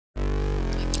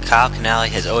Kyle Canale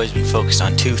has always been focused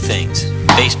on two things,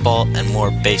 baseball and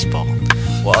more baseball.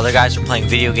 While other guys were playing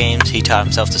video games, he taught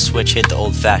himself to switch hit the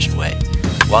old-fashioned way.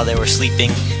 While they were sleeping,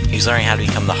 he was learning how to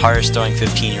become the hardest throwing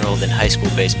 15-year-old in high school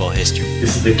baseball history.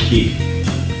 This is the key.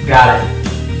 Got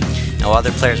it. Now while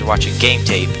other players were watching game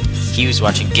tape, he was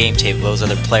watching game tape of those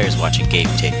other players watching game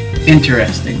tape.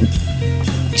 Interesting.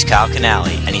 He's Kyle Canale,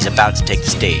 and he's about to take the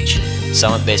stage.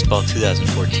 Summit Baseball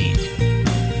 2014.